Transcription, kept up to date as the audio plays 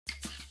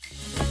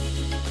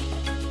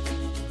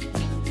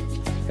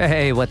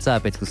Hey, what's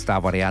up? It's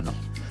Gustavo Arellano.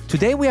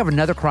 Today we have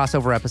another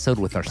crossover episode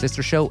with our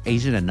sister show,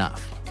 Asian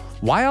Enough.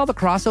 Why all the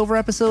crossover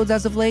episodes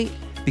as of late?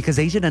 Because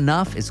Asian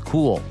Enough is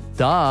cool.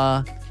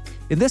 Duh.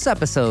 In this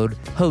episode,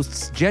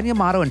 hosts Jen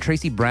Yamato and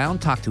Tracy Brown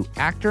talk to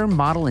actor,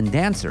 model, and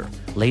dancer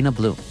Lena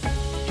Bloom.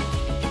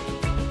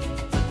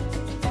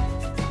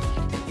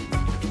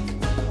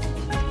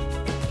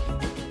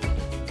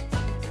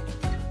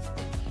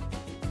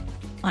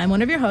 I'm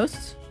one of your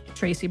hosts,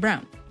 Tracy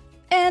Brown.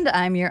 And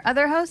I'm your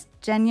other host,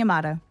 Jen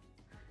Yamato.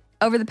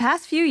 Over the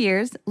past few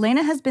years,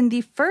 Lena has been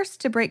the first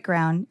to break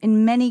ground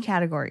in many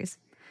categories.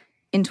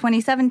 In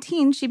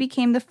 2017, she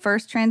became the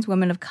first trans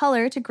woman of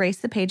color to grace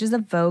the pages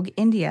of Vogue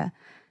India.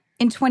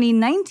 In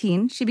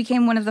 2019, she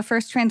became one of the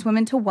first trans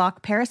women to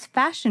walk Paris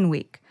Fashion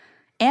Week.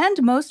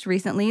 And most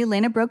recently,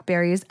 Lena broke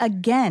barriers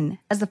again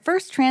as the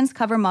first trans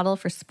cover model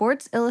for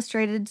Sports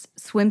Illustrated's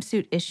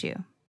swimsuit issue.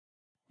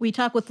 We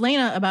talk with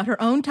Lena about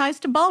her own ties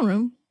to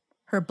ballroom,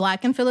 her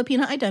Black and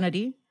Filipina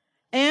identity,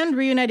 and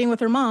reuniting with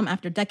her mom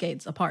after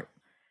decades apart.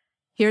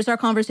 Here's our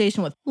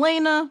conversation with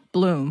Lena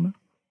Bloom.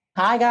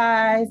 Hi,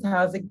 guys.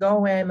 How's it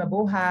going?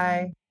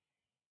 Mabuhay.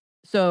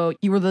 So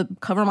you were the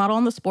cover model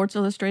on the Sports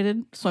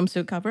Illustrated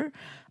swimsuit cover.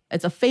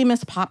 It's a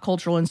famous pop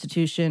cultural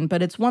institution,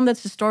 but it's one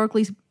that's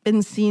historically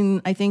been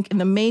seen, I think, in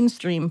the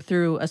mainstream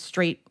through a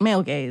straight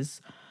male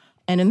gaze.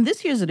 And in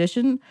this year's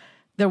edition,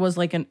 there was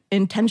like an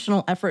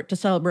intentional effort to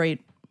celebrate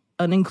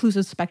an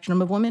inclusive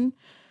spectrum of women.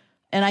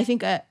 And I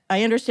think I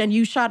understand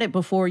you shot it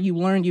before you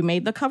learned you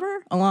made the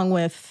cover, along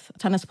with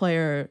tennis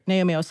player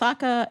Naomi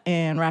Osaka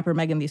and rapper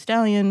Megan Thee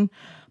Stallion.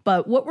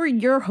 But what were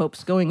your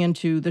hopes going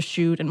into the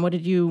shoot, and what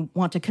did you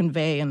want to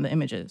convey in the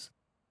images?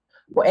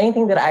 Well,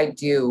 anything that I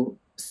do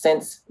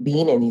since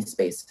being in these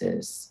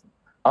spaces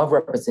of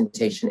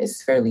representation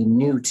is fairly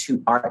new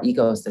to our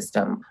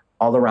ecosystem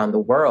all around the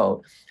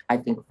world. I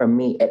think for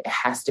me, it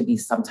has to be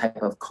some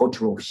type of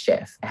cultural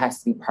shift. It has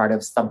to be part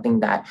of something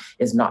that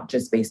is not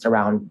just based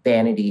around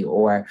vanity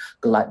or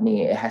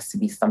gluttony. It has to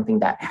be something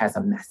that has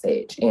a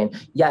message. And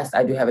yes,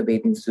 I do have a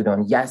bathing suit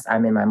on. Yes,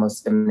 I'm in my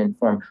most feminine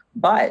form.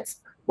 But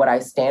what I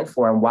stand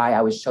for and why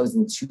I was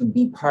chosen to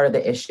be part of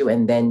the issue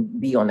and then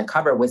be on the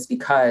cover was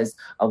because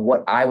of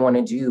what I want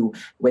to do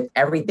with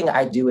everything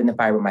I do in the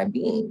fiber of my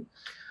being.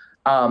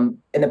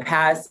 In the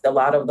past, a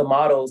lot of the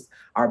models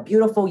are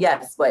beautiful,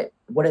 yes, but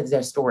what is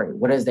their story?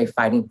 What is they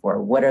fighting for?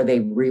 What are they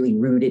really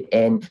rooted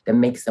in that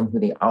makes them who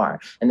they are?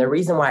 And the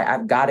reason why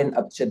I've gotten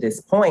up to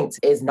this point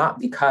is not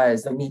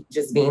because of me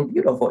just being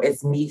beautiful.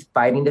 It's me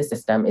fighting the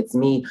system. It's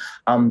me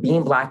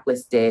being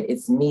blacklisted.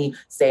 It's me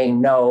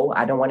saying, no,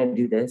 I don't want to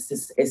do this.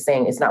 It's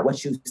saying it's not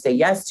what you say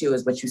yes to,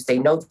 is what you say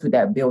no to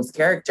that builds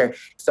character.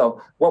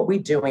 So what we're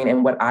doing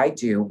and what I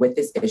do with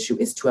this issue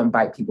is to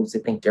invite people to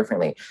think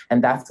differently.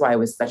 And that's why it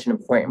was such an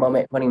important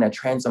moment putting a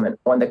trans woman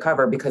on the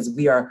cover, because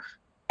we are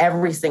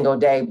every single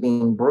day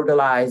being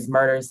brutalized,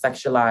 murdered,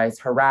 sexualized,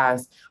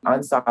 harassed,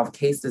 unsolved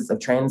cases of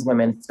trans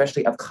women,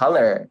 especially of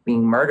color,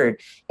 being murdered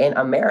in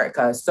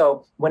America.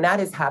 So when that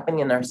is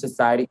happening in our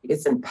society,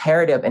 it's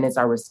imperative and it's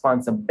our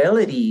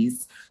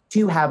responsibilities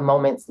to have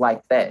moments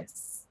like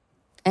this.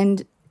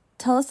 And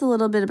tell us a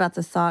little bit about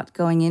the thought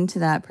going into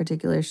that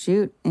particular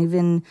shoot,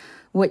 even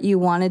what you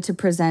wanted to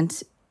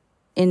present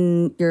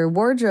in your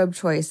wardrobe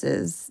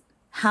choices.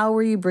 How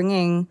were you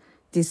bringing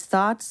these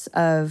thoughts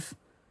of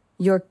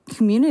your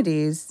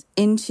communities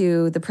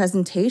into the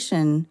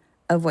presentation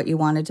of what you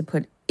wanted to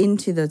put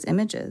into those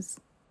images?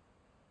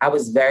 I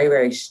was very,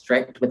 very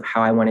strict with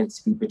how I wanted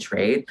to be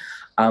portrayed.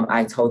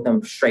 I told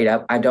them straight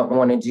up, I don't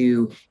want to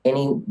do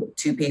any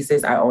two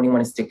pieces. I only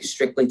want to stick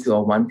strictly to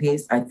a one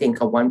piece. I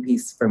think a one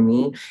piece for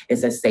me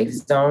is a safe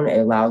zone. It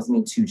allows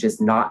me to just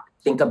not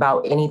think about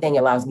anything. It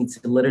allows me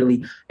to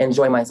literally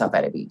enjoy myself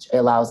at a beach. It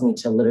allows me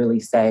to literally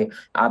say,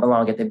 I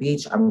belong at the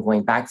beach. I'm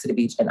going back to the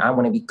beach and I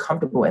want to be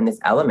comfortable in this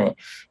element.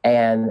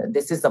 And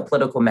this is a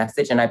political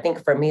message. And I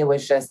think for me, it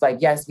was just like,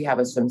 yes, we have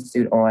a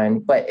swimsuit on,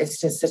 but it's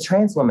just a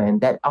trans woman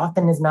that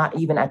often is not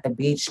even at the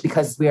beach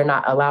because we are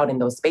not allowed in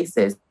those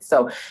spaces.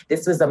 So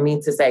this was a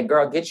me to say,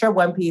 girl, get your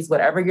one piece,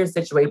 whatever your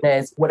situation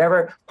is,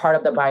 whatever part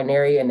of the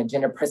binary and the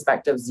gender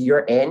perspectives you're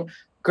in,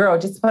 girl,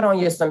 just put on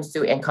your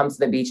swimsuit and come to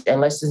the beach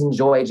and let's just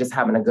enjoy just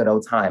having a good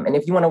old time. And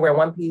if you want to wear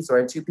one piece or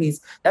a two piece,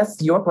 that's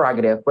your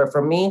prerogative. But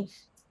for me,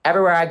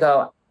 everywhere I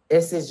go,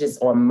 this is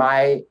just on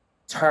my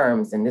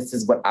terms and this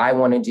is what I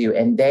want to do.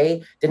 And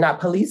they did not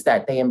police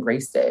that. They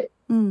embraced it.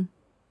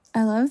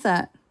 I love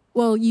that.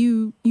 Well,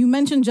 you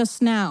mentioned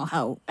just now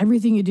how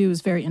everything you do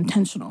is very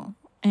intentional.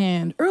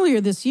 And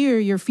earlier this year,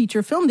 your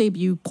feature film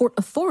debut, Port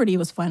Authority,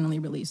 was finally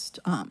released.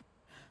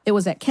 It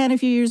was at Cannes a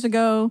few years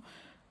ago.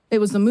 It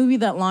was the movie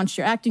that launched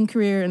your acting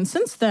career. And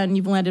since then,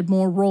 you've landed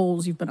more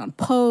roles. You've been on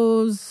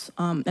Pose.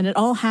 And it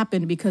all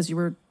happened because you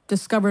were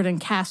discovered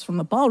and cast from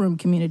the ballroom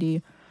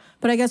community.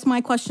 But I guess my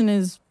question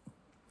is,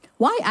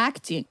 why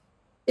acting?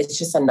 it's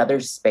just another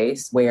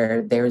space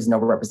where there is no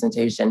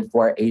representation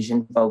for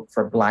Asian folk,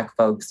 for Black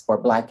folks, for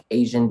Black,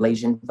 Asian,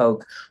 Blasian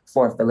folk,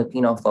 for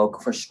Filipino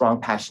folk, for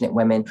strong, passionate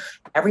women.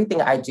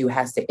 Everything I do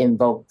has to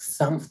invoke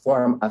some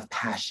form of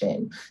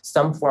passion,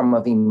 some form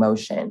of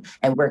emotion.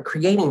 And we're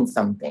creating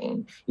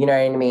something, you know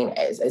what I mean?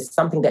 It's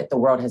something that the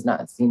world has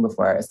not seen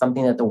before. It's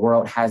something that the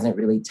world hasn't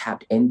really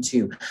tapped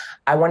into.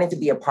 I wanted to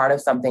be a part of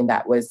something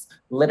that was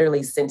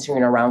literally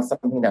centering around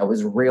something that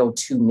was real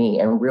to me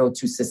and real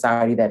to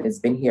society that has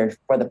been here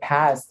for the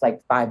past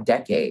 5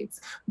 decades.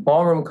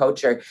 Ballroom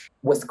culture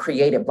was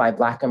created by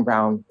Black and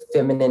brown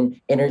feminine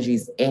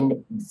energies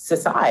in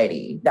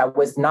society that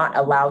was not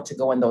allowed to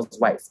go in those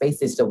white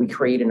spaces. So we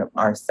created them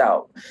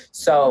ourselves.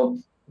 So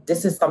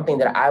this is something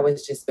that I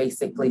was just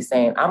basically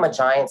saying, I'm a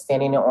giant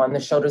standing on the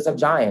shoulders of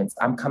giants.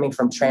 I'm coming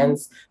from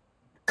trans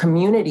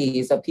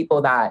communities of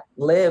people that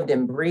lived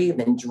and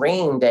breathed and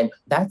dreamed. And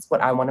that's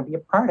what I want to be a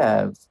part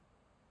of.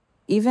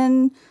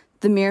 Even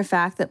the mere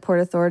fact that Port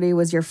Authority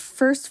was your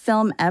first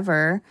film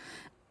ever,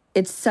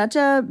 it's such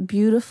a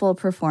beautiful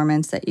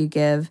performance that you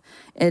give.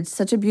 It's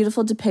such a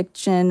beautiful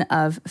depiction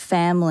of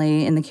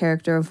family in the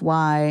character of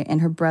Y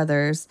and her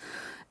brothers.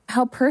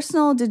 How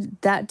personal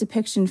did that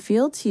depiction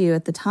feel to you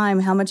at the time?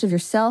 How much of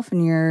yourself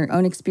and your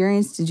own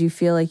experience did you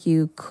feel like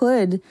you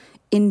could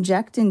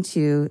inject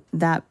into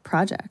that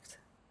project?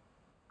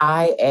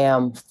 I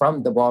am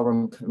from the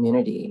ballroom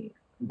community.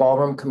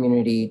 Ballroom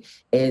community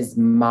is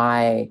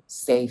my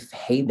safe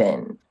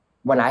haven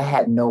when I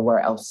had nowhere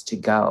else to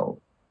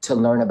go to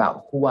learn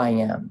about who I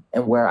am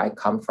and where I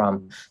come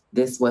from.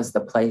 This was the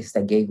place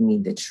that gave me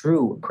the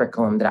true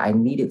curriculum that I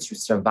needed to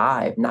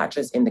survive, not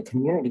just in the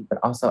community, but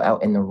also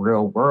out in the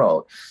real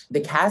world.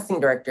 The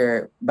casting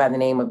director by the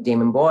name of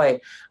Damon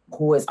Boyd,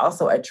 who is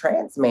also a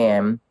trans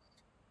man,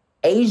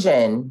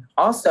 Asian,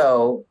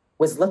 also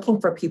was looking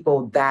for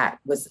people that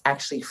was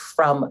actually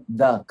from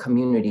the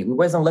community. We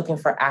wasn't looking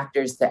for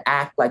actors to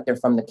act like they're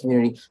from the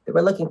community. They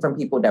were looking for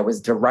people that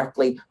was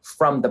directly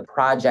from the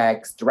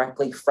projects,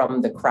 directly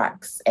from the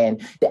cracks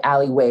and the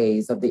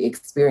alleyways of the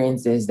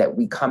experiences that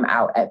we come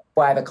out at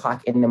 5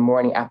 o'clock in the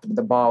morning after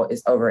the ball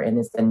is over and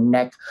it's the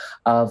neck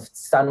of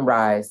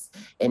sunrise.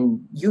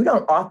 And you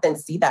don't often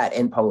see that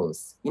in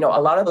Pose. You know,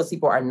 a lot of those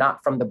people are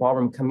not from the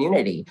ballroom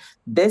community.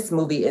 This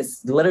movie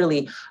is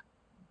literally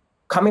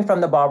coming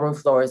from the ballroom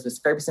floors with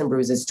scrapes and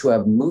bruises to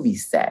a movie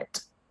set.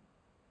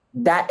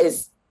 That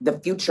is the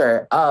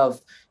future of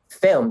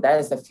film. That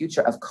is the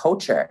future of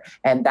culture.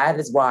 And that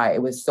is why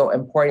it was so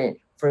important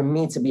for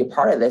me to be a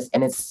part of this.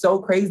 And it's so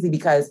crazy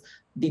because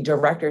the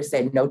director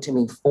said no to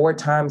me 4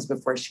 times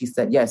before she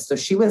said yes. So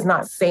she was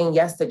not saying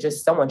yes to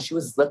just someone. She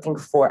was looking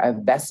for a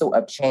vessel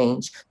of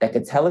change that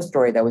could tell a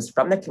story that was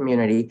from the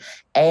community.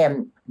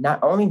 And not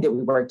only did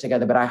we work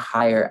together, but I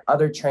hired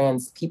other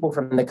trans people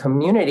from the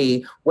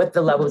community with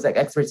the levels of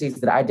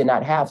expertise that I did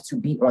not have to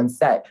be on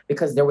set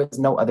because there was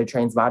no other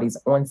trans bodies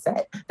on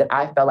set that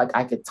I felt like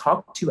I could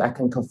talk to, I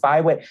can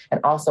confide with, and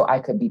also I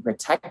could be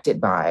protected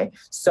by.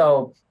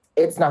 So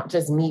it's not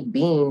just me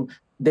being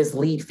this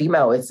lead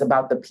female, it's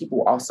about the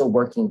people also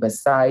working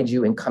beside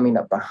you and coming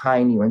up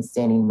behind you and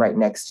standing right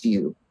next to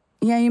you.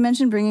 Yeah, you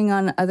mentioned bringing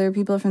on other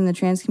people from the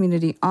trans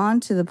community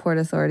onto the Port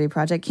Authority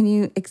project. Can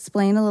you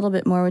explain a little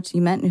bit more what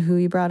you meant and who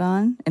you brought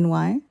on and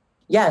why?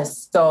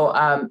 Yes.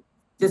 So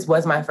this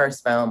was my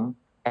first film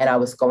and I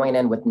was going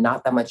in with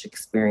not that much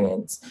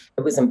experience.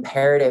 It was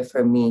imperative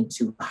for me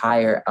to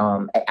hire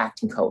an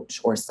acting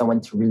coach or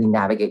someone to really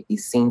navigate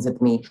these scenes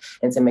with me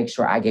and to make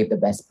sure I gave the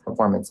best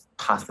performance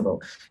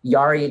possible.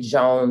 Yari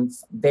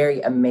Jones, very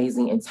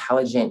amazing,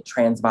 intelligent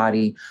trans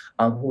body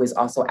who is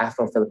also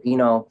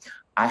Afro-Filipino.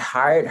 I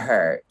hired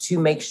her to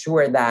make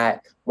sure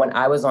that when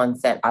I was on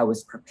set, I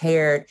was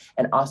prepared.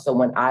 And also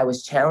when I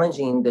was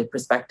challenging the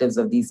perspectives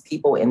of these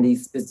people in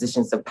these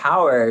positions of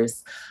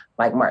powers,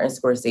 like Martin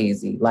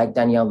Scorsese, like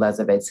Danielle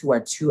Lezovitz, who are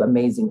 2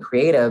 amazing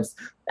creatives,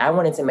 I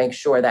wanted to make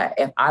sure that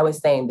if I was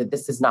saying that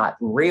this is not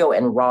real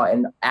and raw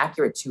and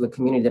accurate to a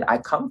community that I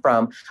come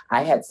from,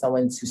 I had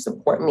someone to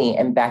support me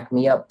and back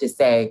me up to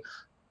say,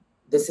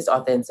 this is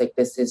authentic,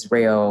 this is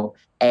real,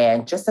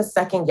 and just a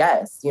second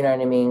yes, you know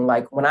what I mean?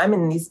 Like when I'm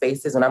in these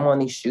spaces, when I'm on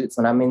these shoots,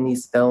 when I'm in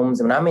these films,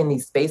 when I'm in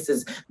these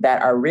spaces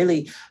that are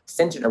really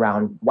centered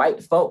around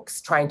white folks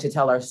trying to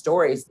tell our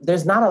stories,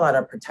 there's not a lot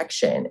of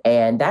protection,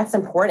 and that's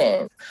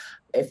important.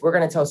 If we're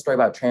gonna tell a story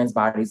about trans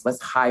bodies,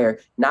 let's hire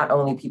not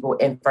only people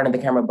in front of the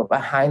camera, but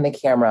behind the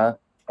camera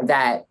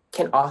that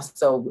can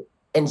also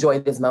enjoy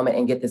this moment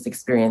and get this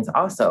experience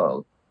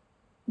also.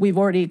 We've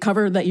already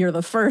covered that you're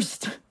the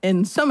first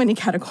in so many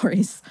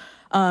categories.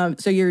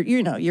 So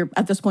you're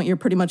at this point, you're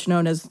pretty much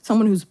known as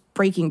someone who's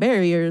breaking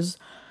barriers.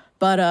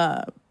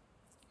 But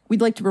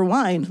we'd like to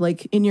rewind,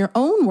 like in your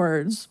own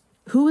words,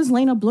 who is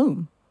Lena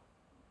Bloom?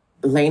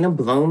 Lena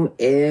Bloom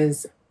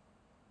is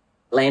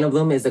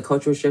a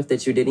cultural shift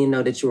that you didn't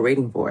know that you were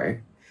waiting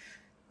for.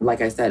 Like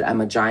I said,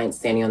 I'm a giant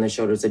standing on the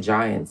shoulders of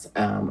giants.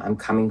 I'm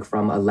coming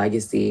from a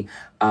legacy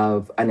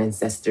of an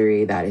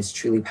ancestry that is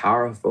truly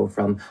powerful,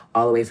 from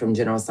all the way from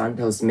General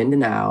Santos,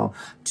 Mindanao,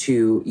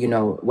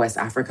 to, West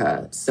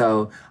Africa.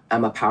 So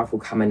I'm a powerful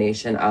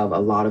combination of a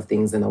lot of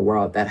things in the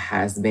world that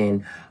has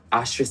been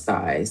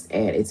ostracized.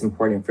 And it's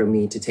important for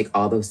me to take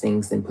all those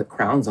things and put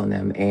crowns on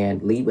them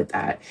and lead with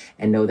that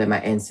and know that my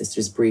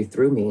ancestors breathed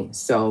through me.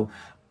 So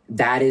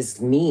that is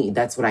me.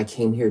 That's what I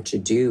came here to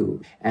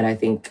do. And I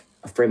think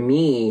for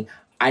me,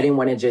 I didn't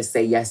want to just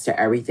say yes to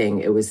everything.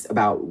 It was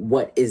about,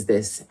 what is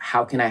this?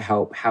 How can I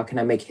help? How can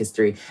I make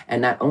history?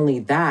 And not only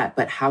that,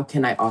 but how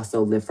can I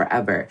also live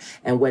forever?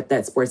 And what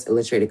that Sports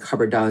Illustrated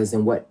cover does,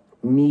 and what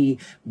me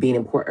being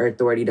in Port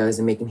Authority does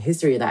and making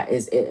history of that,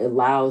 is it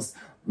allows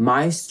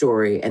my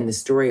story and the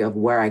story of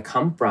where I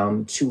come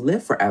from to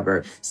live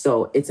forever.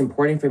 So it's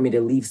important for me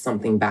to leave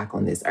something back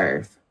on this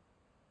earth.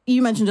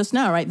 You mentioned just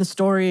now, right, the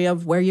story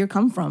of where you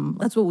come from.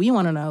 That's what we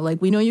want to know.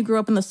 Like, we know you grew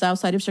up in the South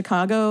Side of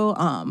Chicago,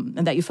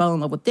 and that you fell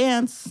in love with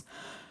dance.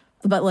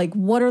 But, like,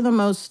 what are the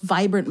most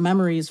vibrant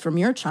memories from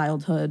your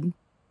childhood?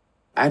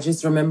 I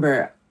just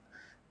remember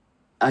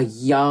a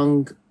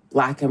young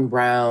Black and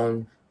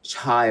brown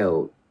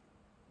child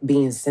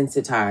being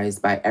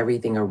sensitized by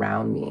everything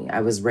around me.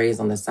 I was raised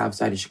on the South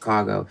Side of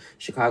Chicago.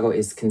 Chicago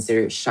is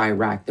considered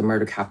Chirac, the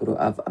murder capital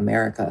of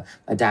America.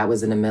 My dad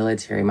was in the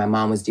military. My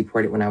mom was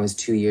deported when I was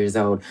 2 years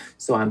old.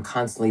 So I'm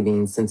constantly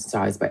being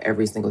sensitized by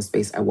every single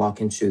space I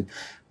walk into,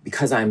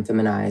 because I'm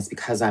feminized,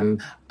 because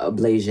I'm a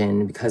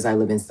Blasian, because I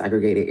live in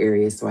segregated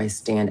areas. So I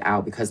stand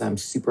out because I'm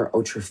super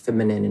ultra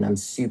feminine, and I'm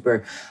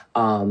super,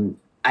 I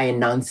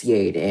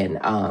enunciate, and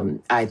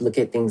I look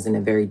at things in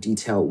a very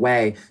detailed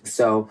way.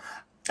 So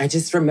I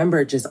just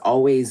remember just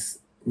always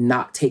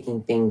not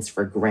taking things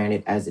for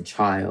granted as a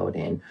child.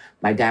 And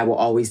my dad will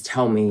always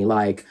tell me,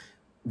 like,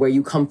 where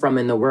you come from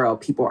in the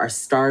world, people are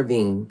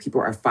starving,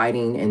 people are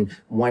fighting and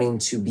wanting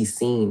to be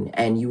seen.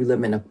 And you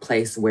live in a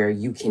place where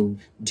you can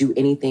do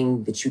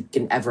anything that you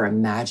can ever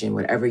imagine.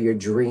 Whatever your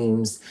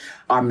dreams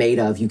are made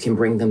of, you can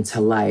bring them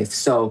to life.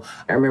 So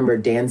I remember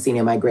dancing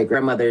in my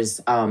great-grandmother's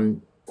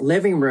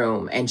living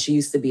room, and she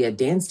used to be a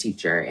dance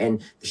teacher,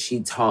 and she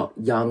taught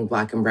young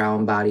Black and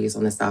brown bodies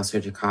on the South Side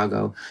of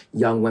Chicago,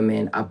 young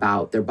women,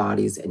 about their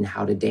bodies and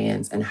how to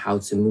dance and how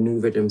to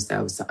maneuver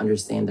themselves to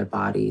understand their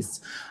bodies.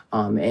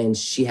 And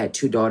she had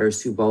two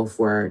daughters who both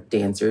were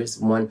dancers.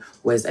 One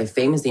was a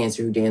famous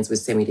dancer who danced with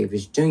Sammy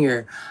Davis Jr.,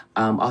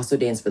 also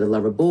danced for the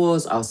Lover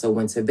Bulls, also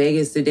went to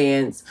Vegas to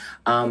dance.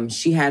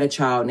 She had a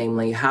child named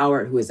Lee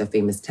Howard, who is a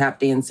famous tap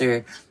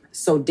dancer.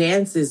 So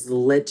dance is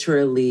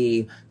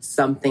literally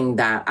something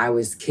that I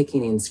was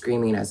kicking and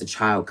screaming as a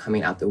child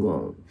coming out the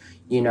womb.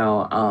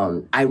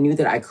 I knew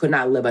that I could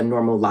not live a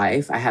normal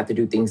life. I had to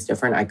do things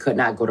different. I could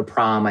not go to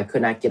prom. I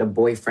could not get a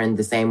boyfriend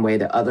the same way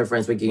that other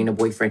friends were getting a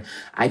boyfriend.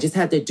 I just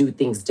had to do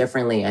things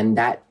differently. And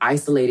that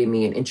isolated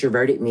me and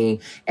introverted me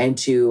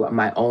into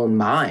my own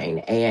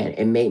mind. And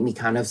it made me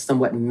kind of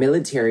somewhat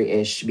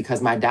military-ish,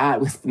 because my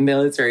dad was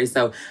military.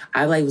 So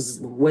I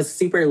was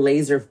super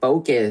laser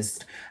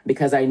focused,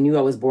 because I knew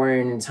I was born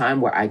in a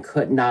time where I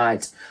could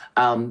not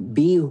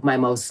be my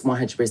most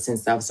 100%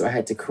 self. So I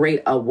had to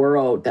create a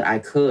world that I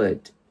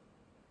could.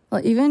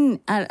 Well, even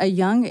at a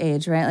young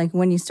age, right? Like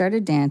when you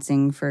started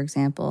dancing, for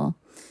example,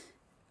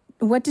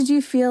 what did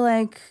you feel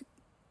like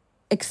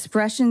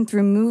expression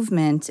through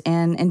movement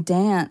and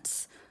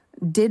dance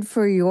did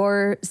for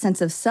your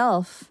sense of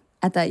self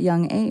at that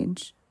young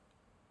age?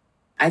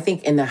 I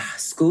think in the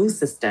school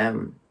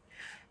system,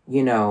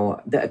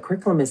 the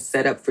curriculum is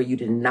set up for you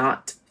to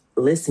not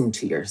listen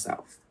to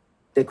yourself.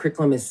 The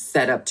curriculum is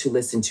set up to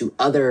listen to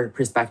other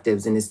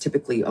perspectives, and is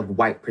typically of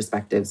white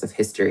perspectives of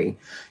history.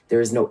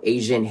 There is no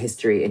Asian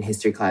history in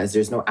history class.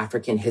 There's no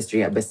African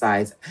history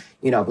besides,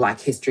 Black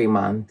History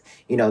Month.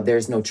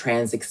 There's no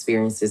trans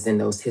experiences in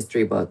those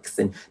history books.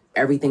 And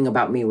everything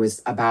about me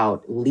was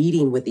about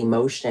leading with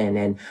emotion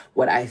and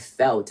what I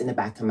felt in the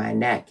back of my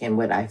neck and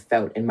what I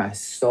felt in my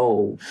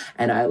soul.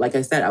 And like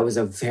I said, I was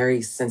a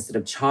very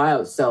sensitive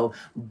child. So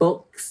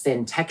books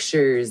and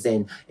textures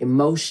and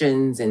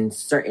emotions and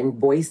certain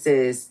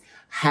voices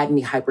had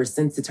me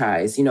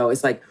hypersensitized.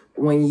 It's like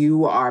when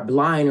you are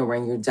blind or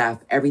when you're deaf,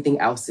 everything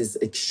else is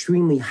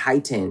extremely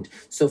heightened.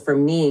 So for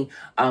me,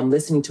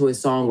 listening to a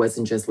song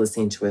wasn't just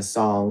listening to a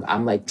song.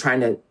 I'm like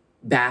trying to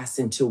bask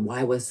into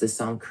why was the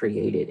song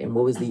created and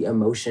what was the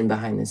emotion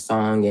behind the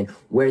song and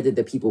where did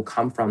the people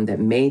come from that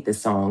made the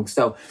song.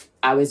 So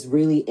I was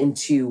really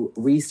into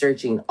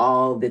researching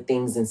all the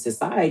things in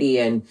society,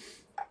 and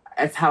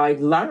that's how I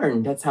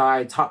learned. That's how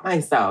I taught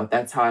myself.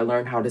 That's how I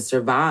learned how to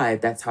survive.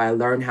 That's how I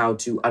learned how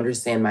to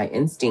understand my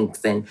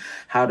instincts and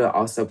how to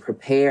also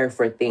prepare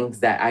for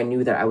things that I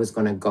knew that I was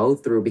going to go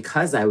through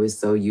because I was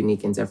so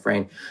unique and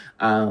different.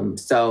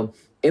 So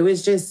it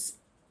was just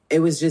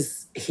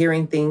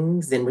hearing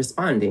things and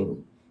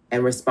responding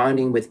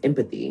with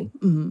empathy.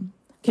 Mm-hmm.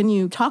 Can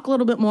you talk a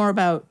little bit more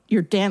about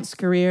your dance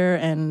career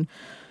and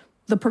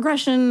the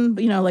progression?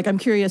 I'm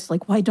curious,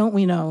 why don't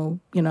we know,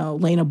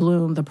 Lena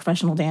Bloom, the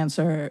professional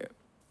dancer,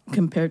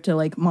 compared to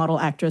like model,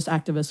 actress,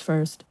 activist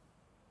first?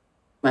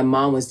 My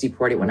mom was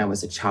deported when I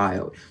was a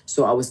child.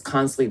 So I was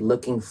constantly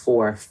looking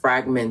for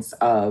fragments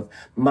of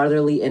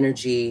motherly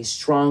energy,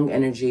 strong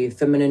energy,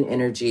 feminine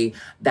energy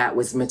that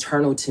was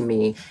maternal to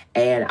me.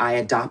 And I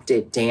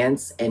adopted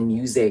dance and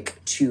music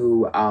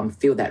to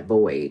fill that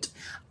void.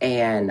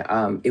 And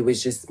it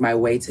was just my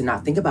way to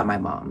not think about my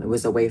mom. It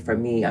was a way for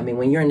me. I mean,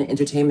 when you're in the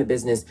entertainment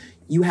business,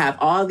 you have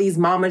all these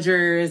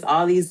momagers,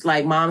 all these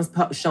like moms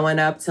showing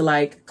up to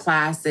like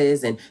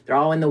classes, and they're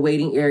all in the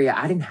waiting area.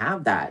 I didn't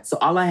have that. So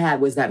all I had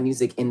was that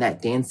music in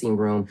that dancing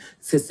room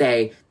to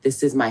say,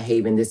 this is my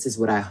haven. This is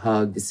what I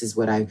hug. This is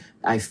what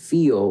I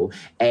feel.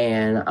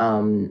 And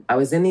I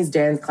was in these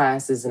dance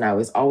classes, and I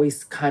was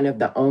always kind of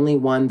the only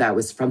one that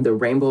was from the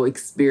Rainbow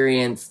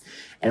Experience.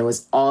 And it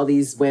was all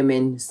these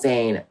women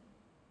saying,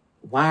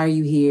 why are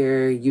you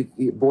here? You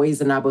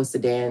boys are not supposed to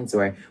dance,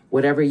 or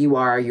whatever you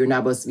are, you're not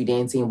supposed to be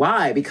dancing.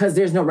 Why? Because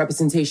there's no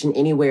representation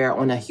anywhere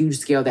on a huge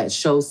scale that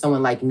shows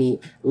someone like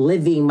me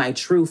living my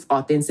truth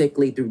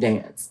authentically through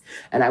dance.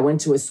 And I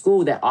went to a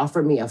school that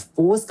offered me a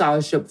full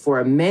scholarship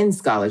for a men's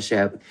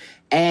scholarship,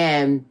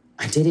 and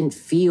I didn't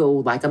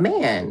feel like a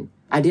man.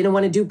 I didn't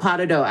want to do pas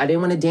de deux. I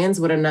didn't want to dance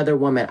with another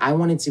woman. I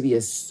wanted to be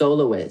a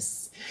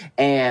soloist.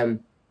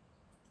 And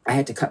I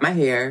had to cut my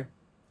hair.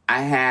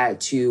 I had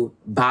to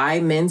buy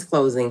men's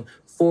clothing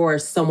for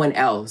someone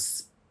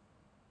else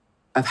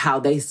of how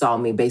they saw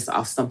me based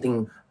off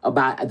something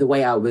about the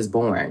way I was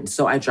born.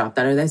 So I dropped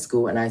out of that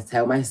school, and I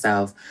tell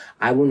myself,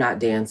 I will not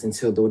dance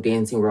until the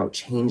dancing world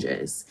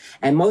changes.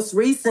 And most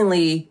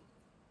recently,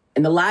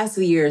 in the last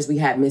few years, we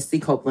had Misty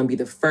Copeland be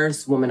the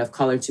first woman of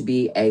color to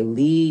be a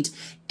lead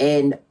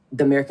in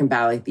the American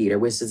Ballet Theater,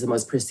 which is the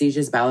most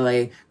prestigious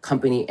ballet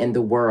company in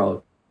the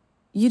world.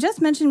 You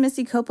just mentioned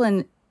Misty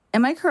Copeland.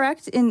 Am I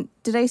correct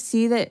did I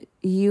see that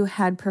you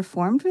had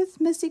performed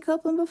with Misty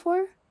Copeland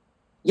before?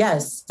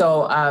 Yes.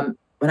 So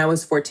when I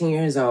was 14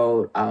 years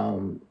old,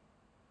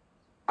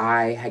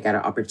 I had got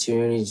an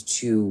opportunity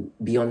to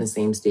be on the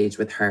same stage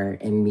with her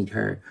and meet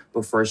her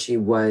before she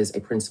was a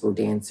principal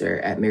dancer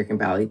at American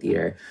Ballet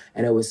Theater.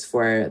 And it was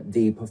for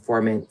the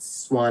performance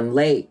Swan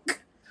Lake.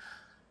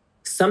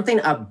 Something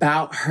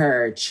about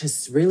her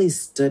just really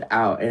stood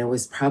out. And it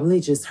was probably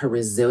just her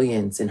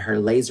resilience and her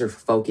laser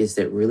focus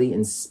that really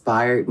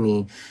inspired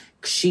me.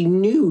 She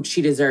knew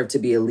she deserved to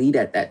be a lead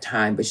at that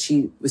time, but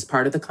she was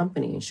part of the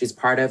company. She was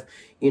part of,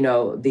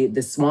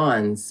 the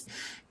Swans.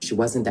 She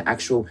wasn't the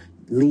actual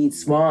lead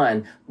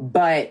swan,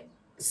 but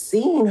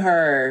seeing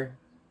her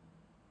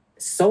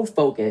so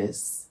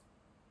focused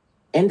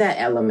in that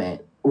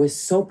element was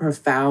so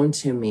profound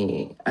to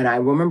me. And I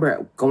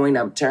remember going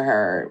up to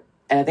her,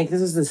 and I think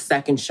this was the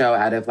second show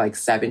out of like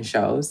 7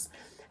 shows.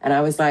 And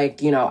I was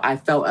like, I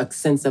felt a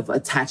sense of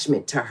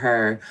attachment to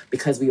her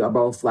because we are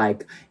both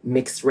like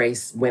mixed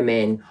race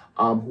women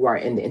who are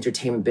in the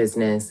entertainment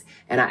business.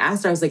 And I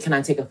asked her, I was like, can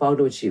I take a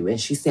photo with you?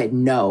 And she said,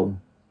 no.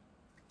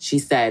 She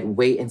said,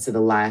 wait until the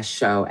last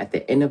show. At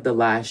the end of the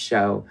last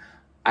show,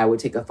 I would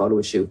take a photo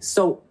with you.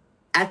 So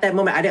at that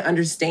moment, I didn't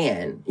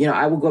understand.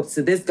 I would go up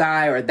to this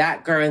guy or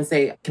that girl and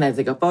say, can I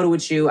take a photo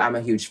with you? I'm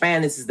a huge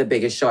fan. This is the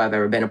biggest show I've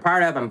ever been a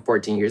part of. I'm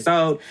 14 years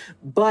old.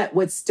 But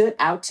what stood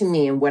out to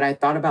me and what I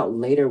thought about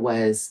later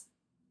was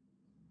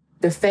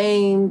the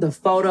fame, the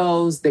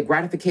photos, the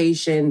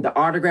gratification, the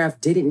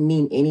autograph didn't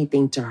mean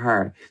anything to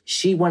her.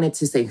 She wanted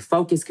to stay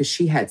focused because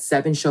she had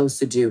 7 shows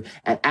to do.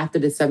 And after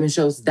the 7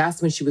 shows,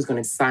 that's when she was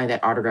going to sign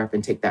that autograph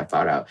and take that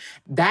photo.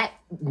 That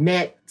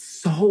meant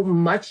so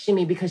much to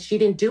me because she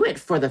didn't do it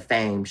for the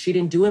fame. She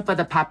didn't do it for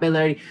the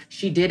popularity.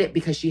 She did it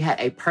because she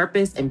had a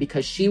purpose and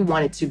because she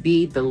wanted to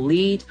be the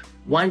lead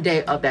one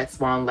day of that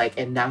Swan Lake.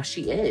 And now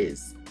she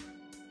is.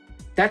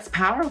 That's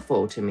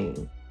powerful to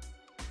me.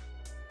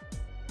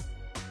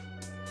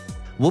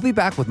 We'll be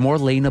back with more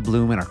Laina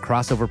Bloom in our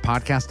crossover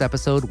podcast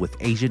episode with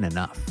Asian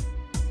Enough.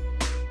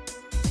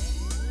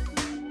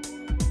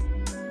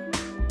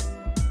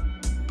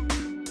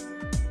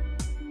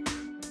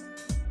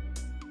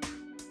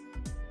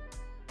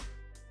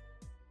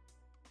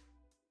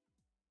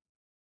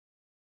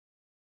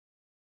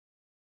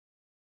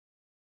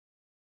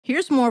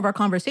 Here's more of our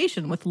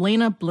conversation with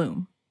Laina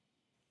Bloom.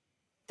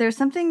 There's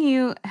something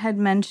you had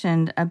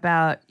mentioned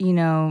about,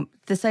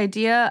 this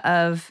idea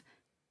of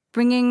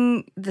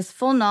bringing this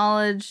full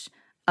knowledge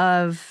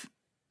of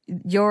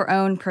your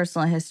own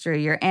personal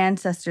history, your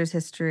ancestors'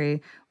 history,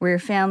 where your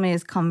family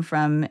has come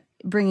from,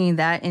 bringing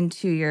that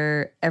into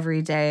your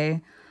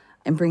everyday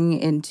and bringing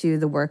it into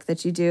the work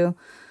that you do.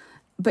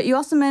 But you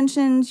also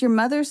mentioned your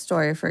mother's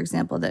story, for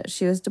example, that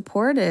she was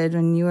deported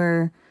when you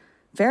were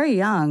very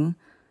young.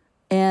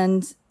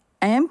 And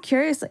I am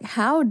curious,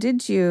 how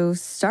did you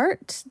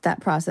start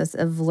that process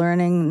of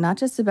learning not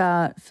just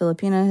about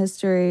Filipino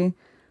history?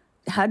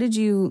 How did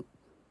you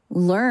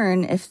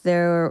learn if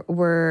there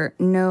were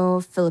no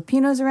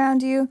Filipinos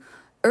around you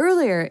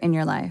earlier in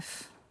your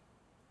life?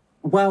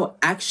 Well,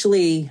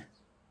 actually,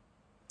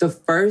 the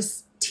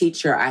first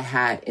teacher I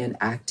had in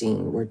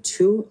acting were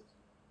 2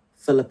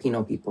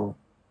 Filipino people.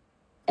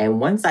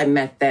 And once I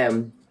met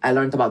them, I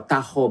learned about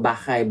taho,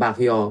 bahay,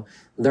 barrio,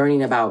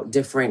 learning about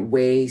different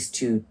ways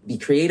to be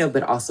creative,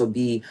 but also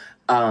be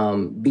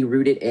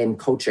rooted in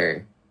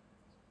culture.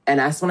 And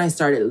that's when I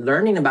started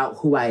learning about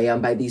who I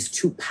am by these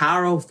two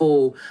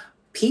powerful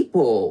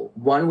people.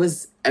 One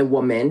was a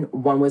woman,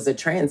 one was a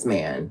trans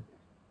man.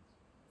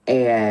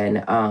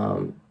 And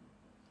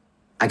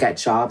I got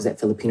jobs at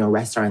Filipino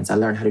restaurants. I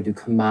learned how to do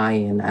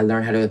kumain. I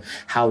learned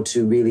how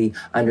to really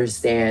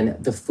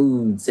understand the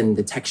foods and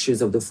the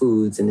textures of the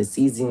foods and the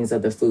seasonings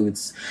of the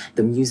foods,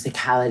 the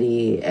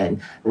musicality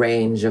and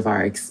range of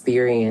our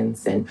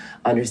experience, and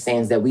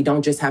understands that we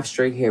don't just have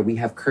straight hair. We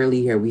have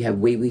curly hair. We have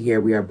wavy hair.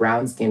 We are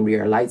brown skin. We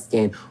are light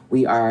skin.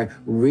 We are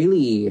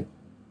really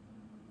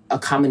a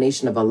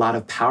combination of a lot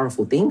of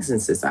powerful things in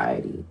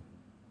society.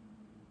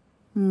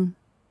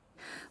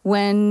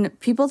 When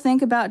people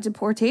think about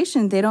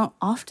deportation, they don't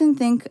often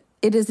think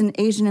it is an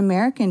Asian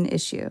American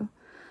issue.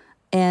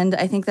 And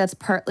I think that's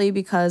partly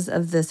because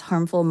of this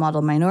harmful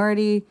model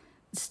minority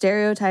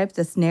stereotype,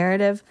 this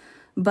narrative.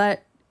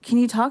 But can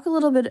you talk a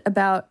little bit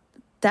about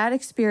that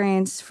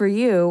experience for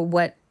you,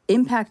 what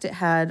impact it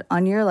had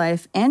on your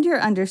life and your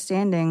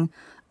understanding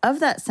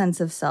of that sense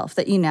of self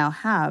that you now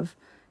have?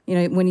 You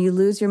know, when you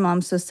lose your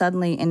mom so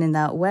suddenly and in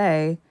that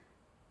way,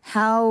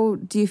 how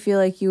do you feel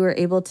like you were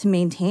able to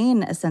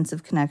maintain a sense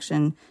of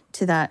connection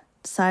to that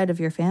side of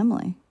your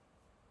family?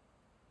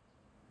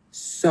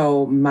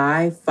 So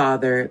my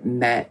father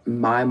met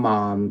my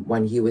mom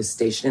when he was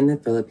stationed in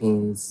the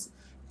Philippines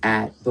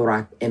in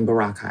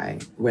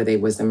Boracay, where there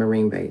was a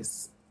Marine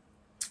base.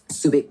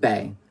 Subic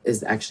Bay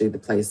is actually the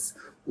place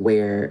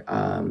where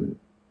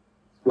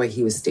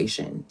he was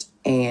stationed.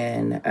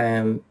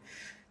 And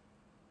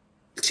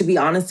to be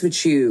honest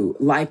with you,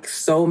 like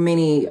so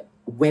many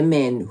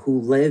women who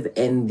live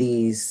in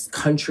these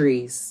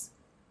countries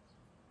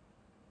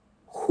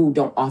who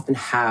don't often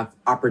have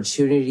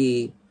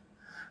opportunity,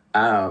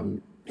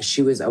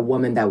 she was a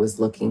woman that was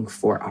looking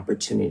for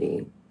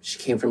opportunity. She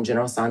came from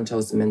General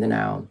Santos in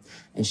Mindanao,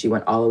 and she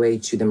went all the way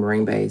to the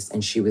Marine base,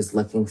 and she was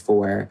looking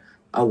for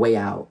a way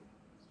out.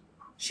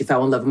 She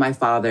fell in love with my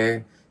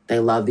father. They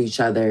loved each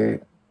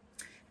other.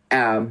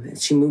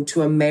 She moved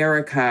to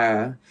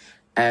America,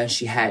 and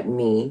she had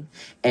me.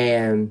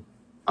 And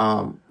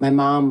my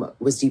mom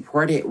was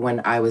deported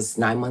when I was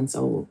 9 months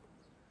old.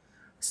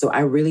 So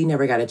I really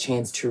never got a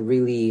chance to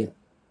really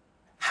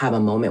have a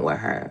moment with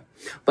her.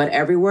 But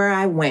everywhere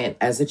I went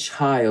as a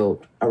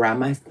child around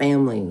my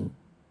family,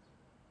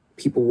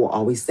 people will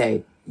always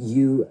say,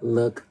 "You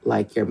look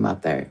like your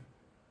mother."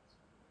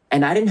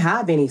 And I didn't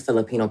have any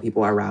Filipino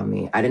people around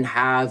me. I didn't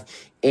have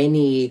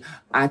any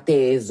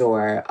ates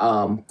or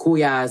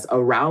kuyas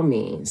around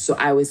me. So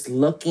I was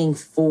looking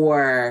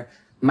for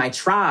my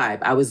tribe.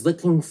 I was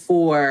looking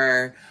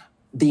for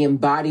the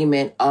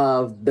embodiment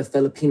of the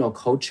Filipino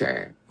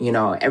culture. You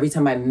know, every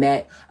time I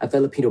met a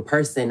Filipino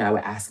person, I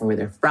would ask them where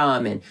they're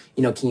from. And,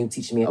 you know, can you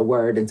teach me a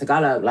word in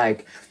Tagalog?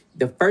 Like,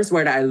 the first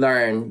word I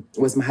learned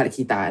was mahal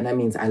kita, and that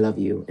means I love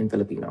you in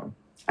Filipino.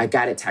 I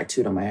got it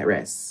tattooed on my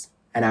wrist.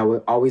 And I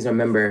would always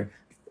remember,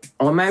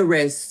 on my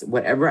wrist,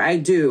 whatever I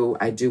do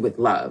with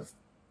love.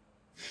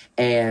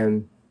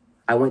 And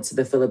I went to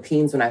the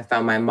Philippines when I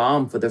found my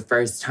mom for the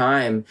first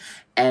time,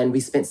 and we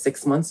spent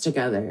 6 months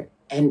together.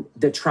 And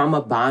the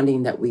trauma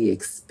bonding that we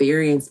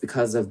experienced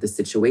because of the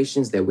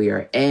situations that we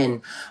are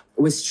in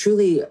was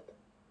truly,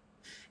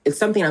 it's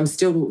something I'm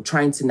still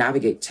trying to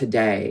navigate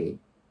today.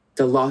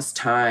 The lost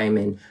time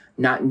and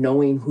not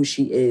knowing who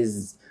she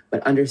is,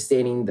 but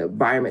understanding the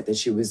environment that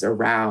she was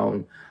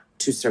around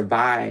to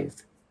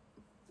survive.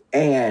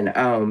 And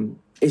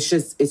it's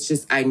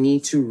just, I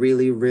need to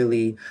really,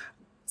 really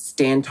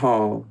stand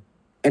tall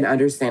and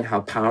understand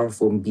how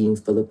powerful being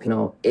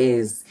Filipino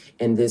is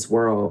in this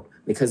world,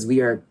 because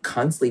we are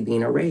constantly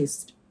being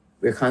erased.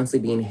 We're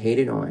constantly being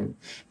hated on.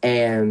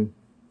 And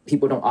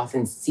people don't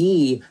often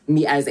see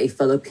me as a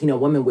Filipino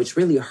woman, which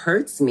really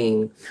hurts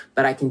me.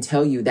 But I can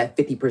tell you that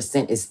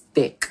 50% is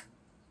thick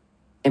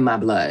in my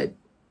blood.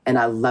 And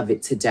I love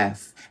it to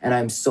death. And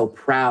I'm so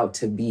proud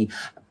to be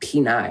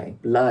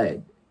Pinay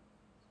blood.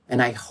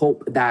 And I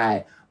hope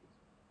that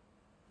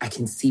I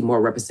can see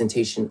more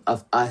representation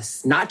of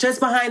us, not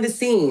just behind the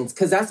scenes,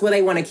 because that's where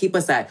they want to keep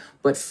us at,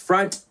 but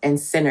front and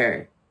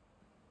center.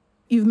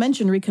 You've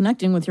mentioned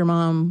reconnecting with your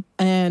mom,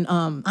 and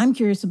I'm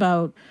curious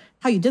about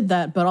how you did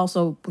that, but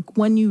also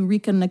when you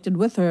reconnected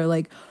with her,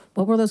 like,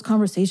 what were those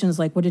conversations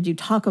like? What did you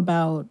talk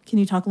about? Can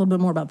you talk a little bit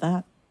more about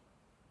that?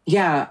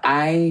 Yeah,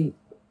 I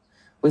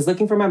was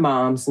looking for my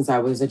mom since I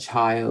was a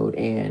child,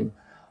 and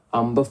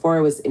before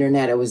it was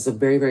internet, it was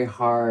very, very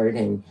hard,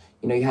 and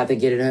you know, you had to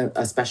get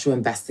a special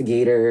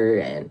investigator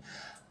and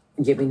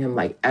giving him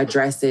like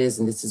addresses,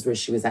 and this is where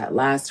she was at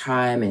last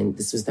time, and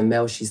this was the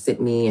mail she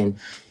sent me. And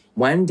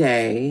one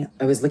day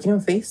I was looking on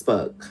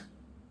Facebook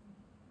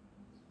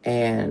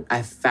and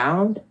I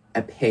found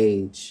a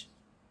page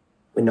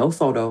with no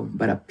photo,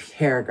 but a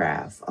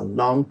paragraph, a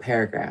long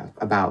paragraph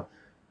about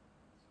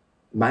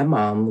my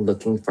mom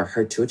looking for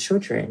her 2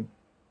 children.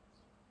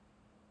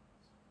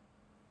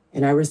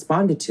 And I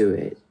responded to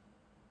it.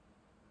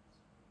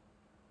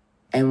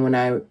 And when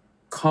I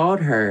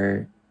called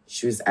her,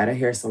 she was at a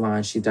hair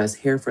salon. She does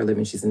hair for a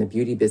living. She's in the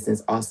beauty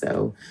business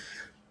also.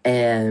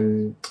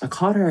 And I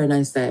called her and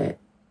I said,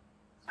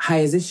 "Hi,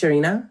 is this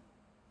Sharina?"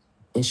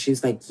 And she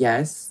was like,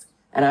 "Yes."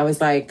 And I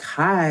was like,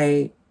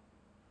 "Hi,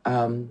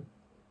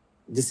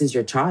 this is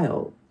your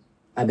child.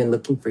 I've been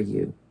looking for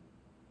you."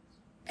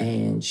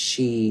 And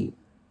she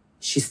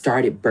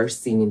started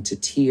bursting into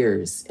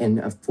tears in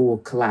a full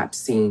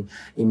collapsing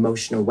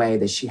emotional way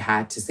that she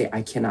had to say,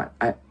 can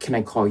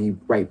I call you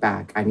right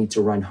back? I need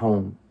to run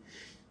home.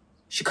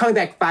 She called me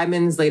back 5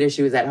 minutes later.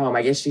 She was at home.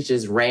 I guess she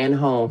just ran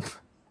home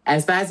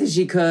as fast as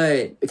she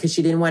could because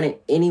she didn't want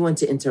anyone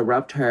to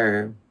interrupt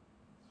her.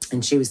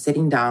 And she was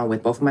sitting down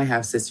with both of my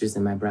half-sisters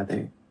and my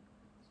brother.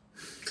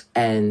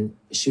 And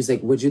she was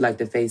like, "Would you like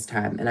to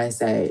FaceTime?" And I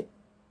said,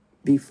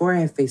 "Before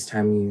I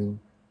FaceTime you,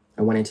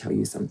 I want to tell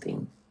you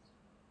something.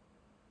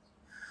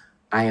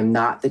 I am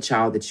not the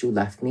child that you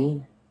left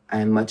me.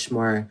 I am much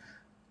more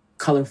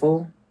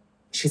colorful."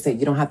 She said,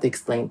 "You don't have to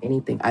explain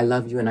anything. I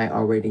love you and I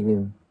already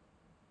knew."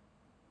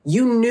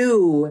 You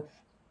knew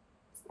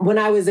when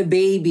I was a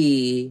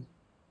baby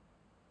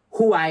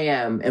who I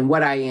am and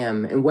what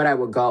I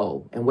would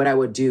go and what I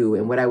would do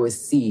and what I would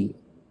see.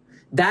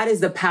 That is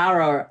the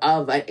power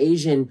of an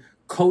Asian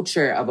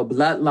culture, of a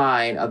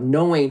bloodline, of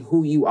knowing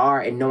who you are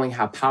and knowing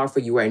how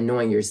powerful you are and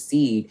knowing your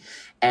seed.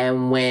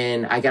 And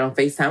when I got on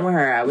FaceTime with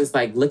her, I was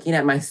like looking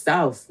at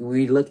myself.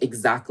 We look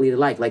exactly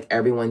alike, like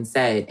everyone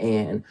said.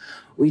 And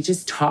we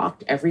just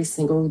talked every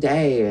single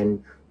day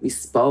and we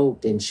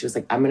spoke. And she was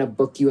like, "I'm going to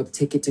book you a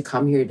ticket to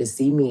come here to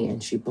see me."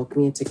 And she booked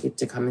me a ticket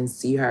to come and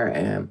see her.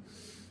 And,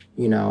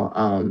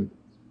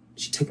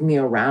 she took me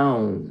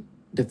around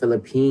the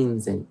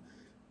Philippines, and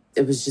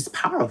it was just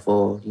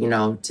powerful,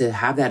 to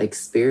have that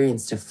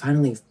experience, to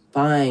finally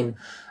find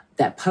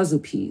that puzzle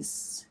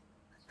piece.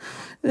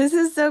 This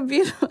is so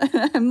beautiful.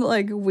 I'm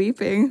like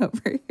weeping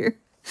over here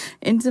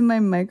into my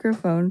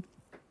microphone.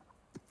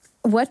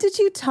 What did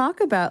you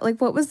talk about?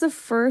 Like, what was the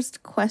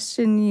first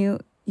question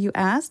you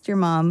asked your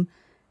mom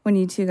when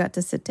you two got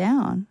to sit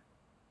down?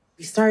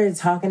 We started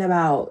talking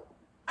about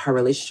her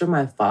relationship with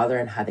my father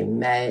and how they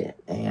met.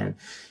 And,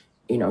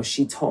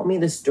 she told me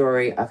the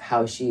story of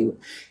how she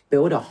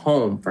built a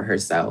home for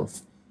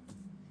herself.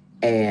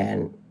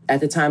 And at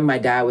the time, my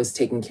dad was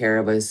taking care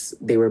of us.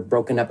 They were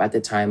broken up at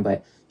the time,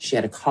 but she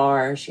had a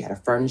car, she had a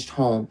furnished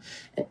home.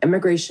 And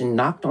immigration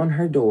knocked on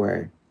her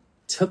door,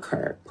 took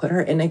her, put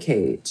her in a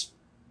cage,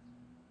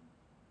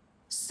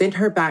 sent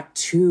her back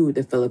to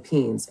the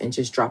Philippines and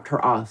just dropped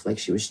her off like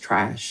she was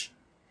trash.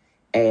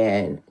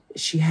 And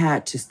she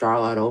had to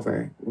start all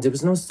over. There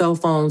was no cell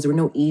phones, there were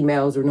no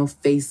emails, there were no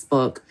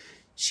Facebook.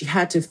 She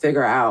had to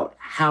figure out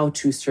how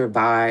to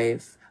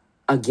survive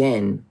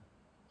again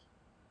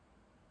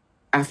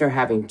after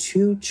having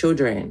 2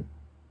 children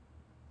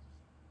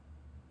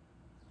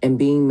and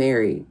being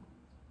married.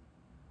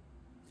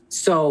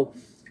 So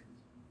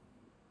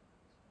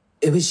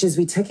it was just,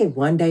 we took it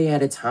one day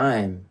at a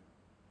time.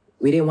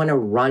 We didn't want to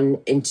run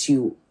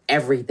into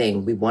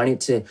everything.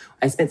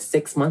 I spent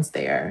 6 months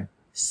there.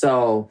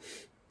 So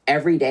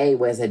every day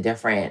was a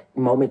different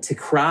moment to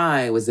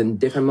cry, was a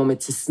different moment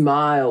to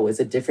smile, was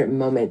a different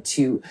moment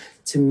to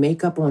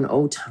make up on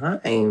old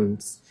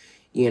times,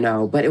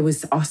 But it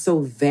was also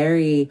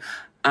very,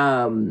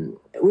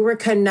 we were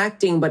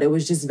connecting, but it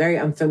was just very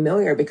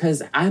unfamiliar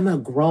because I'm a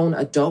grown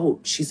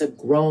adult. She's a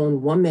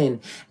grown woman.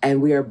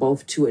 And we are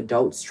both 2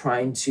 adults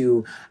trying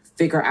to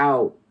figure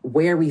out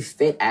where we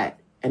fit at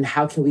and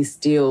how can we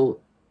still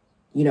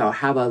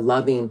have a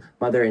loving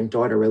mother and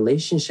daughter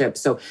relationship.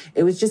 So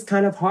it was just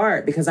kind of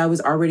hard because I was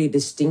already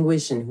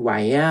distinguished in who I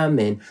am.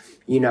 And,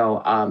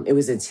 it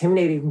was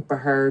intimidating for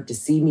her to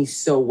see me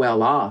so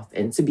well off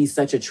and to be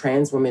such a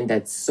trans woman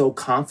that's so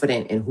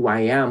confident in who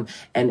I am.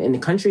 And in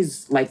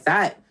countries like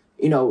that,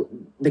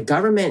 the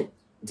government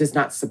does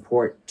not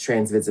support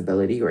trans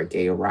visibility or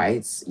gay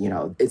rights.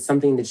 It's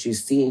something that you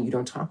see and you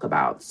don't talk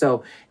about.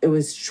 So it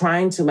was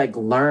trying to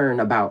learn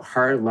about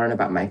her, learn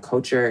about my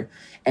culture,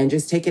 and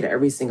just take it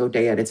every single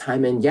day at a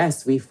time. And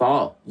yes, we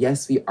fought.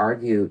 Yes, we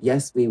argued.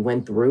 Yes, we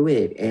went through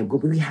it. And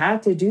we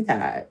had to do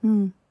that.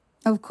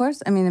 Of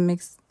course. I mean, it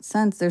makes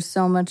sense. There's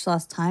so much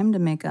less time to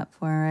make up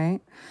for,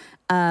 right?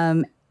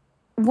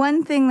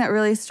 One thing that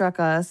really struck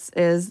us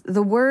is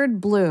the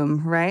word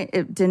bloom, right?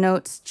 It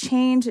denotes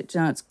change, it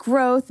denotes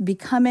growth,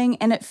 becoming,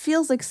 and it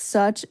feels like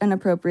such an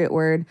appropriate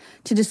word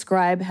to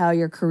describe how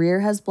your career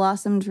has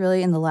blossomed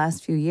really in the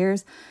last few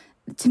years.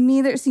 To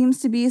me, there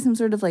seems to be some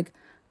sort of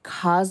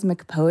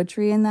cosmic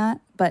poetry in that,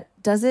 but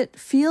does it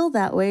feel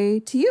that way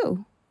to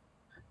you?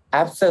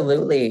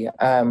 Absolutely.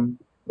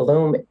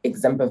 Bloom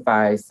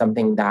exemplifies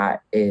something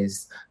that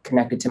is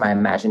connected to my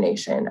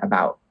imagination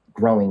about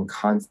growing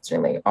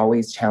constantly,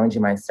 always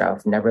challenging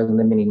myself, never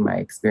limiting my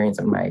experience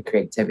of my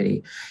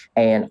creativity.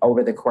 And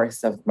over the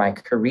course of my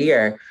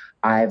career,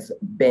 I've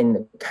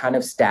been kind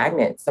of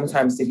stagnant.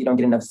 Sometimes if you don't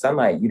get enough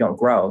sunlight, you don't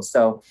grow.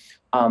 So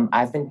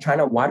I've been trying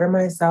to water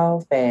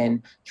myself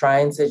and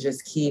trying to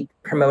just keep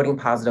promoting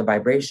positive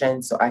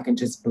vibration so I can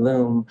just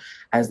bloom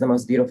as the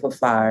most beautiful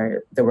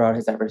flower the world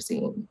has ever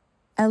seen.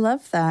 I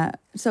love that.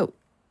 So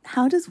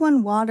how does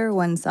one water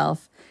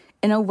oneself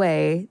in a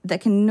way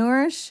that can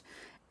nourish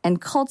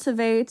and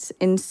cultivate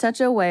in such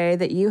a way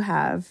that you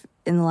have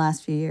in the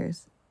last few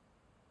years?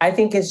 I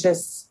think it's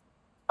just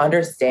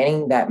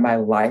understanding that my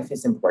life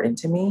is important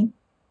to me.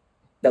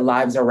 The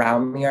lives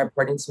around me are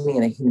important to me,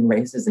 and the human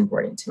race is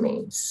important to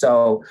me.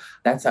 So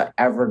that's an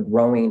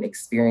ever-growing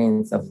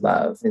experience of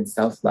love and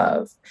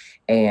self-love.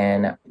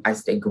 And I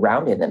stay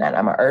grounded in that.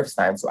 I'm an earth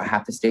sign, so I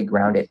have to stay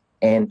grounded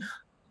in,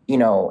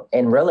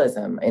 in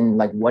realism and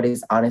like what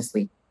is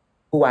honestly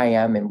who I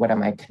am and what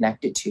am I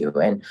connected to.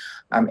 And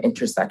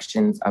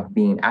intersections of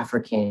being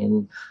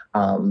African,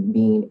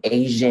 being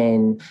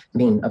Asian,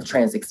 being of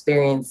trans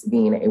experience,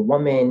 being a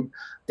woman.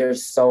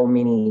 There's so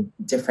many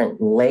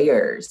different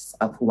layers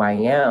of who I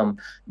am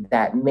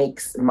that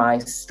makes my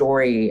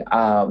story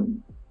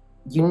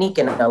unique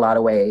in a lot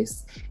of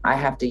ways. I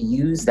have to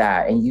use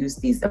that and use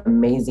these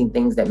amazing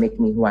things that make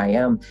me who I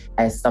am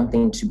as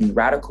something to be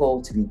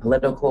radical, to be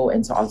political,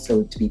 and to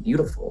also to be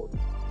beautiful.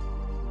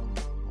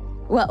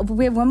 Well,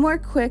 we have one more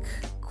quick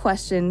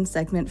question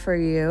segment for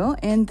you,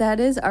 and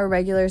that is our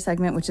regular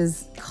segment, which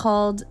is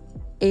called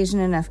Asian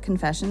Enough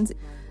Confessions.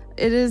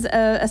 It is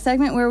a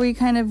segment where we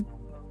kind of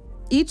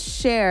each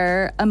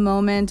share a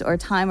moment or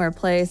time or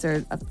place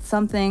or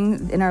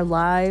something in our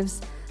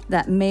lives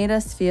that made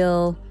us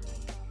feel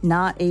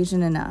not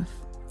Asian enough.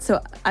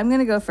 So I'm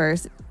going to go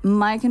first.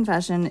 My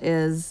confession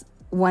is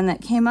one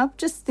that came up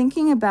just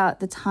thinking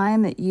about the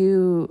time that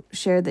you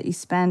shared that you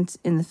spent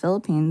in the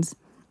Philippines.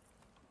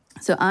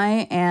 So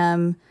I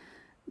am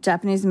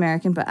Japanese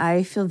American, but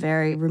I feel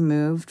very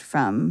removed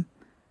from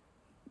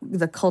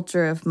the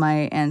culture of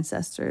my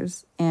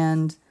ancestors.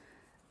 And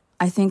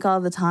I think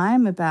all the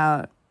time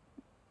about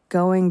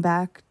going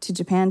back to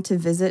Japan to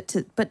visit,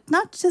 but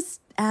not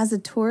just as a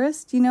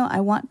tourist. I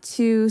want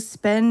to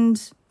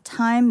spend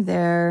time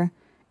there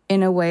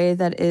in a way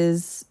that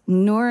is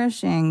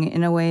nourishing,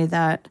 in a way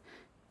that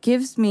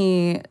gives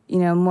me,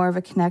 more of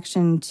a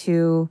connection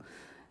to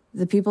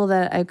the people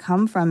that I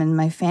come from and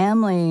my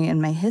family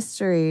and my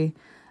history.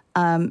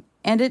 And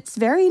it's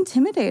very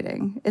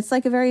intimidating. It's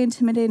like a very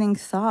intimidating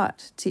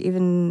thought to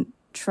even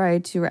try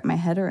to wrap my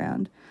head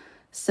around.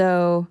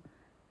 So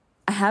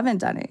I haven't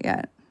done it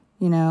yet,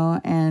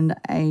 and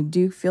I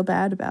do feel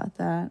bad about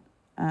that.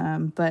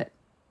 But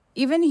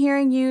even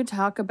hearing you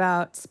talk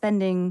about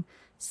spending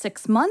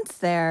 6 months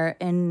there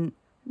and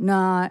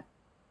not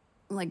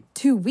like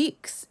 2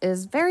 weeks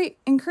is very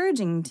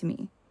encouraging to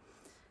me.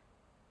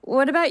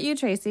 What about you,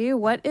 Tracy?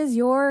 What is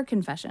your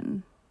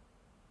confession?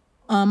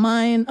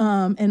 Mine,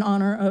 in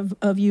honor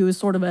of you, is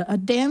sort of a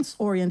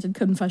dance-oriented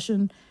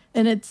confession.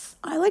 And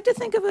I like to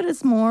think of it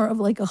as more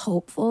of like a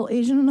hopeful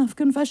Asian enough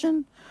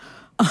confession.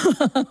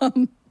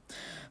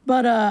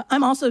 But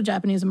I'm also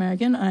Japanese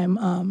American.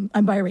 I'm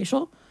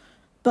biracial.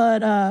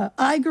 But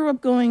I grew up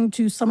going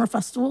to summer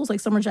festivals, like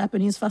summer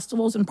Japanese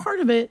festivals. And part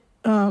of it,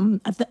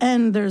 at the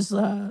end, there's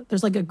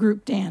like a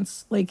group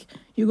dance. Like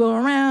you go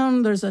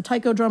around, there's a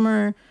taiko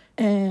drummer.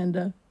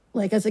 And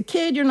like as a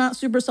kid, you're not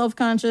super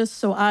self-conscious.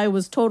 So I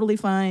was totally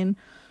fine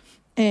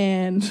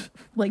and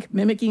like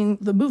mimicking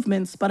the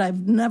movements, but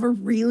I've never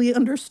really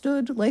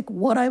understood like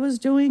what I was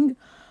doing.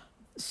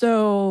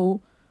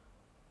 So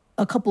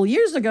a couple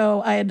years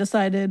ago, I had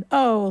decided,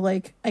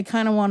 like I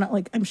kind of want to,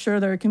 like, I'm sure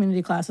there are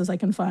community classes I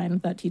can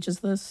find that teaches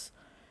this.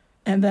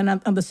 And then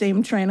on the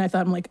same train, I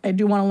thought, I'm like, I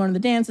do want to learn the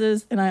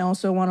dances and I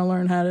also want to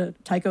learn how to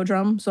taiko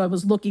drum. So I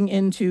was looking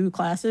into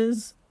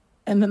classes.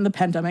 And then the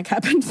pandemic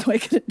happened, so I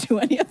couldn't do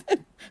any of it.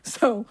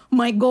 So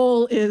my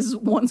goal is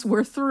once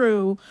we're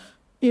through,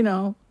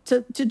 to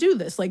do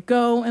this, like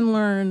go and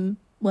learn,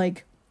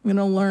 like,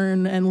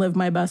 learn and live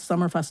my best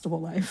summer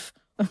festival life.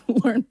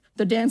 Learn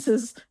the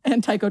dances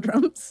and taiko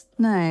drums.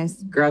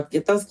 Nice. Girl,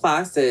 get those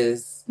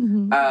classes.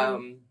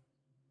 Mm-hmm.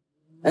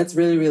 That's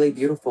really, really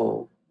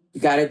beautiful.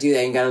 You got to do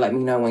that. You got to let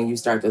me know when you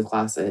start those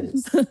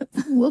classes.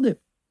 Will do.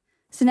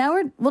 So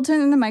now we'll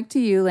turn the mic to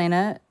you,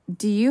 Lena.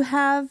 Do you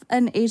have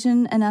an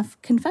Asian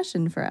enough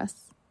confession for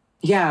us?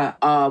 Yeah.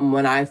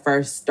 When I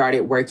first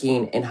started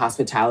working in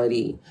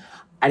hospitality,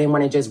 I didn't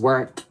want to just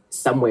work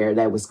somewhere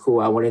that was cool.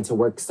 I wanted to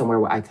work somewhere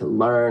where I could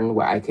learn,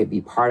 where I could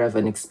be part of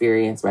an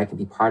experience, where I could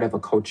be part of a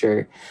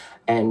culture.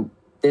 And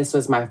this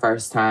was my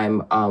first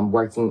time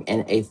working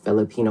in a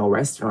Filipino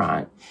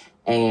restaurant.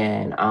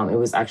 And it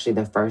was actually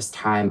the first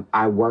time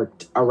I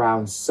worked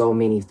around so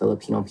many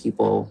Filipino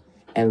people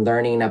and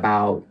learning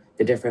about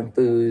the different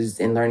foods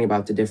and learning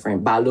about the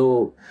different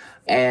balut.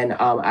 And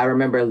I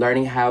remember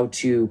learning how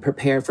to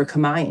prepare for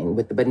kumain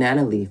with the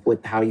banana leaf,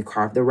 with how you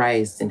carve the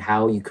rice and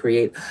how you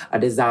create a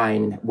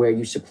design where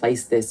you should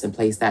place this and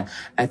place that.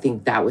 I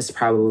think that was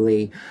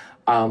probably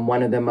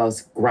one of the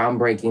most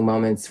groundbreaking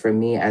moments for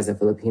me as a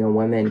Filipino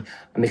woman,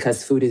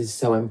 because food is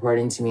so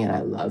important to me and I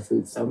love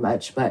food so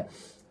much. But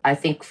I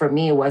think for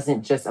me, it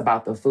wasn't just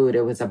about the food.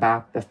 It was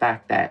about the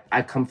fact that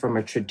I come from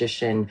a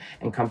tradition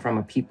and come from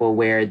a people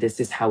where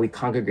this is how we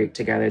congregate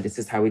together. This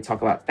is how we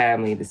talk about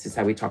family. This is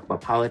how we talk about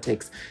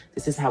politics.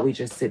 This is how we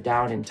just sit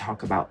down and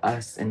talk about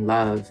us and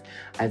love.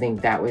 I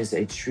think that was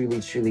a truly,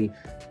 truly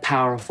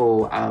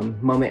powerful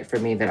moment for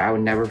me that I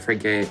would never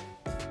forget.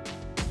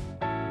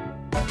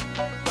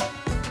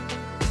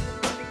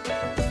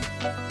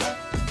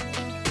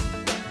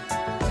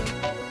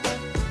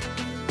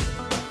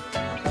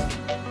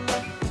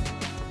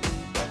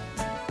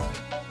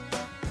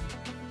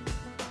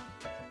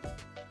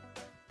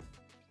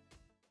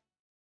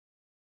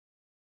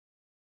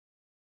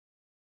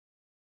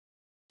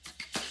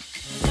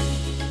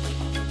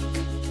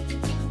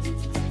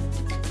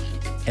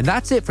 And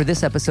that's it for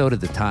this episode of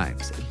The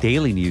Times,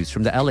 daily news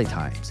from the LA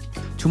Times.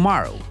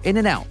 Tomorrow,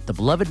 In-N-Out, the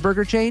beloved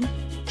burger chain,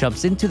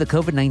 jumps into the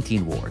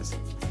COVID-19 wars.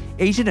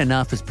 Asian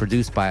Enough is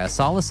produced by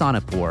Asal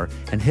Asanapur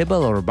and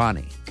Hiba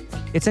Lorbani.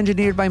 It's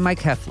engineered by Mike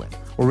Heflin.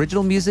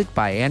 Original music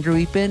by Andrew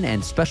Eapen,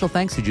 and special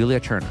thanks to Julia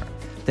Turner.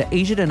 The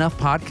Asian Enough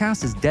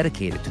podcast is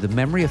dedicated to the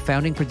memory of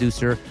founding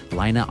producer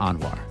Laina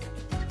Anwar.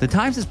 The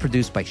Times is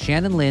produced by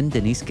Shannon Lin,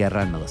 Denise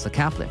Guerra, and Melissa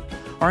Kaplan.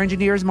 Our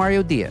engineer is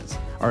Mario Diaz.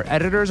 Our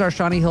editors are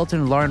Shani Hilton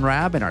and Lauren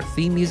Rabb, and our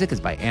theme music is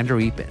by Andrew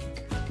Eapen.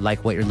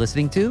 Like what you're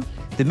listening to?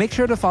 Then make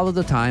sure to follow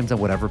The Times on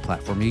whatever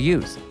platform you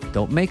use.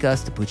 Don't make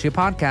us to put your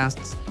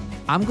podcasts.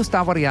 I'm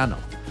Gustavo Arellano.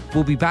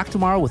 We'll be back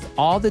tomorrow with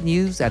all the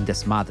news and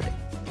desmadre.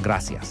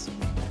 Gracias.